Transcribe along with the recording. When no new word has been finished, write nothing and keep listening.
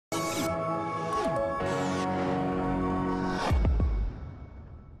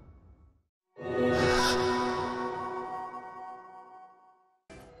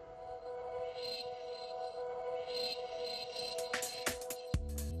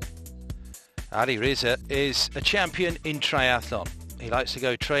Ali Rıza is a champion in triathlon. He likes to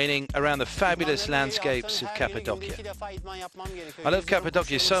go training around the fabulous landscapes of Cappadocia. I love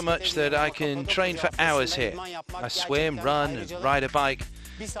Cappadocia so much that I can train for hours here. I swim, run and ride a bike.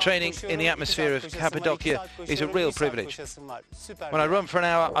 Training in the atmosphere of Cappadocia is a real privilege. When I run for an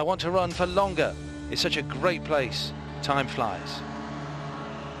hour, I want to run for longer. It's such a great place. Time flies.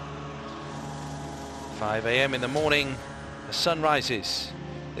 5 a.m. in the morning, the sun rises.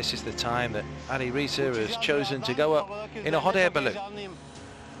 This is the time that Ali Rıza has chosen to go up in a hot air balloon.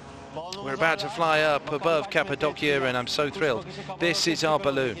 We're about to fly up above Cappadocia and I'm so thrilled. This is our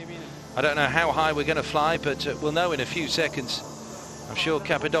balloon. I don't know how high we're going to fly, but we'll know in a few seconds. I'm sure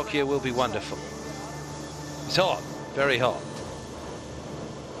Cappadocia will be wonderful. It's hot, very hot.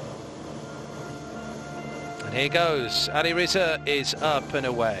 And here goes. Ali Rıza is up and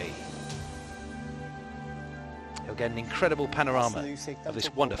away. You'll get an incredible panorama of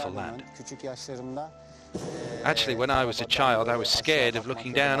this wonderful land. Actually, when I was a child, I was scared of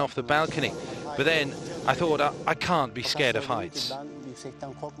looking down off the balcony. But then I thought, I can't be scared of heights.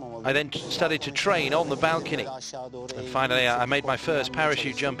 I then started to train on the balcony. And finally, I made my first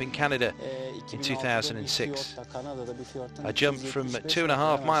parachute jump in Canada in 2006. I jumped from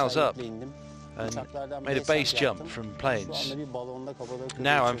 2.5 miles up and made a base jump from planes.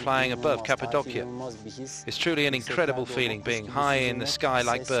 Now I'm flying above Cappadocia. It's truly an incredible feeling being high in the sky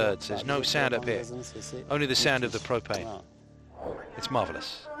like birds. There's no sound up here, only the sound of the propane. It's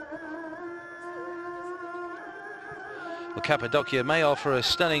marvelous. Well, Cappadocia may offer a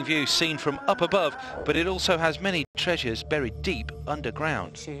stunning view seen from up above, but it also has many treasures buried deep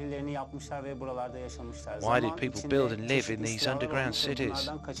underground. Why did people build and live in these underground cities?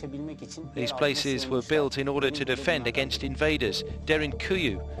 These places were built in order to defend against invaders. Derin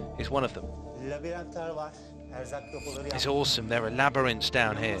Kuyu is one of them. It's awesome. There are labyrinths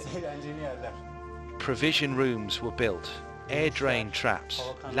down here. Provision rooms were built, air drain traps,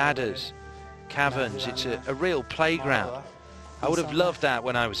 ladders, caverns. It's a real playground. I would have loved that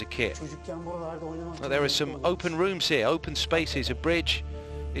when I was a kid. There are some open rooms here, open spaces, a bridge.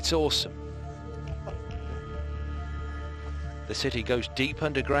 It's awesome. The city goes deep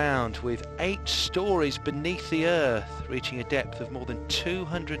underground with 8 stories beneath the earth, reaching a depth of more than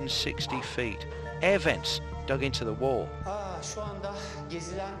 260 feet. Air vents dug into the wall.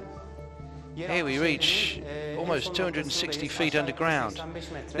 Here we reach almost 260 feet underground.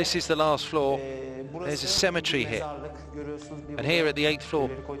 This is the last floor. There's a cemetery here. And here at the 8th floor,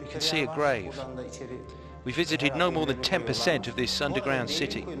 you can see a grave. We visited no more than 10% of this underground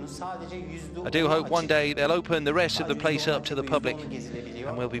city. I do hope one day they'll open the rest of the place up to the public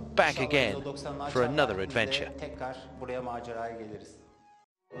and we'll be back again for another adventure.